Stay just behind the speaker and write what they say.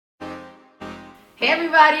Hey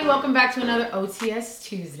everybody, welcome back to another OTS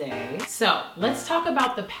Tuesday. So let's talk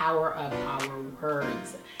about the power of our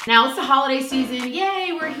words. Now it's the holiday season,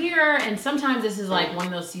 yay, we're here. And sometimes this is like one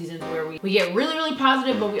of those seasons where we get really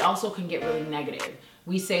positive, but we also can get really negative.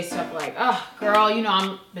 We say stuff like, oh girl, you know,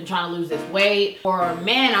 I've been trying to lose this weight. Or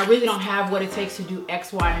man, I really don't have what it takes to do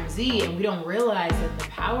X, Y, and Z. And we don't realize that the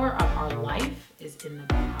power of our life is in the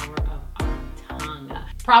power of our tongue.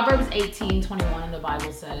 Proverbs 18:21 in the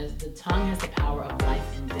Bible says, the tongue has the power of life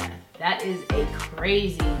and death. That is a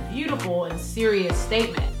crazy, beautiful, and serious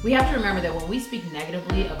statement. We have to remember that when we speak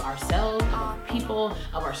negatively of ourselves, of our people,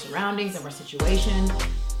 of our surroundings, of our situation,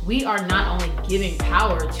 we are not only giving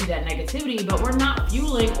power to that negativity, but we're not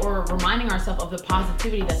fueling or reminding ourselves of the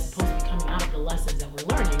positivity that's supposed to be coming out of the lessons that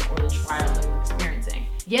we're learning or the trials that we're experiencing.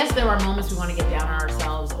 Yes, there are moments we want to get down on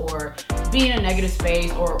ourselves or be in a negative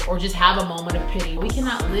space or just have a moment of pity. We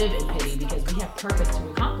cannot live in pity because we have purpose to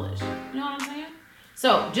accomplish. You know what I'm saying?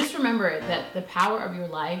 So just remember that the power of your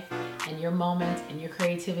life and your moments and your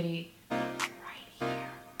creativity is right here.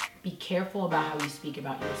 Be careful about how you speak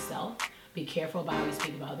about yourself. Be careful about how you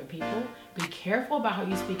speak about other people. Be careful about how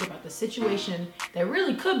you speak about the situation that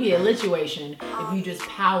really could be a lituation if you just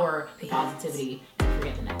power the positivity and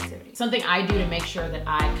forget the negativity. Something I do to make sure that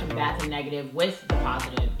I combat the negative with the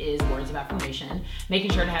positive is words of affirmation.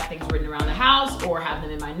 Making sure to have things written around the house or have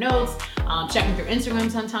them in my notes. Checking through Instagram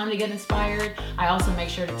sometime to get inspired. I also make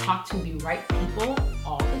sure to talk to the right people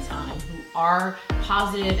all the time who are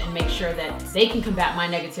positive and make sure that they can combat my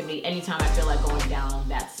negativity anytime I feel like going down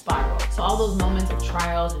that spiral. So all those moments of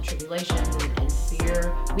trials and tribulations and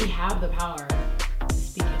fear, we have the power to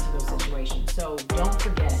speak into those situations. So don't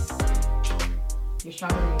forget, you're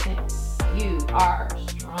stronger than you think. You are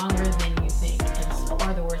stronger than you think, and so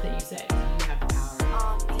are the words that you say.